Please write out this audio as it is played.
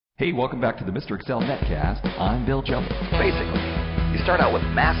Hey, welcome back to the Mr. Excel Netcast. I'm Bill Jump. Basically, you start out with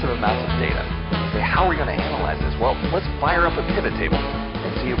massive amounts of data. You say, how are we going to analyze this? Well, let's fire up a pivot table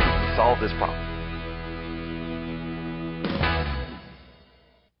and see if we can solve this problem.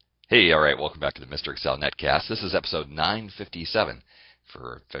 Hey, all right, welcome back to the Mr. Excel Netcast. This is episode 957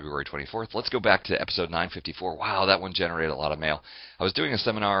 for February 24th. Let's go back to episode 954. Wow, that one generated a lot of mail. I was doing a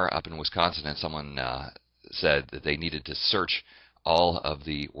seminar up in Wisconsin, and someone said that they needed to search all of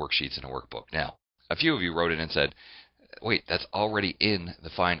the worksheets in a workbook. Now, a few of you wrote in and said, wait, that's already in the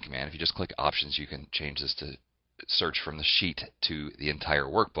find command. If you just click options, you can change this to search from the sheet to the entire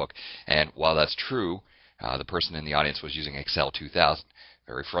workbook. And while that's true, the person in the audience was using Excel 2000.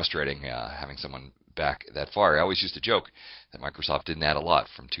 Very frustrating having someone back that far. I always used to joke that Microsoft didn't add a lot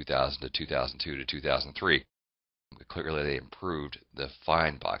from 2000 to 2002 to 2003. But clearly they improved the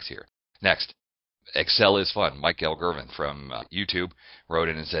find box here. Next. Excel is fun. Gel Girvin from YouTube wrote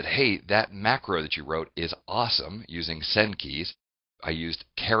in and said, hey, that macro that you wrote is awesome using SendKeys. I used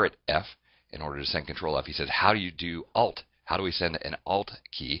F in order to send Control F. He said, how do you do Alt? How do we send an Alt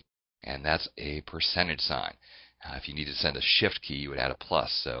key? And that's a percentage sign. If you need to send a Shift key, you would add a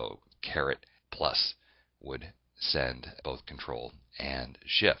plus. So plus would send both Control and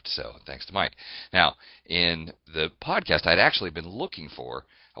Shift. So thanks to Mike. Now, in the podcast, I'd actually been looking for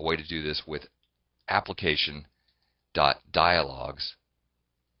a way to do this with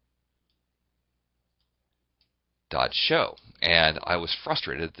application.Dialogs.show, and I was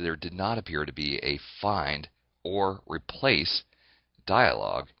frustrated that there did not appear to be a find or replace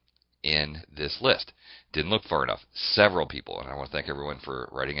dialog in this list. Didn't look far enough. Several people, and I want to thank everyone for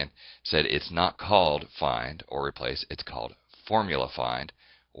writing in, said it's not called find or replace, it's called formula find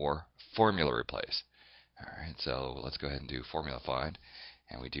or formula replace. All right, so let's go ahead and do formula find,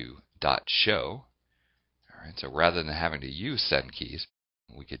 and we do .show. All right, so rather than having to use SendKeys,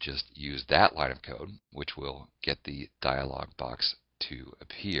 we could just use that line of code, which will get the dialog box to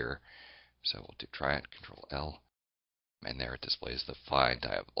appear. So we'll try it, Control L, and there it displays the find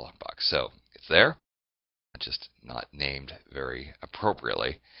dialog box. So it's there, just not named very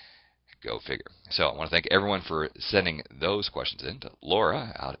appropriately. Go figure. So I want to thank everyone for sending those questions in. To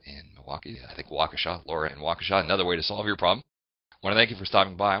Laura out in Milwaukee, I think Waukesha, Laura in Waukesha, another way to solve your problem. I want to thank you for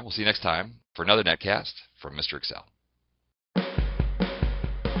stopping by. We'll see you next time for another netcast from Mr. Excel. Well,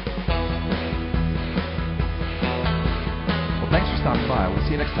 thanks for stopping by. We'll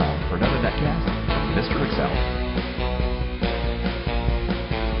see you next time for another netcast from Mr. Excel.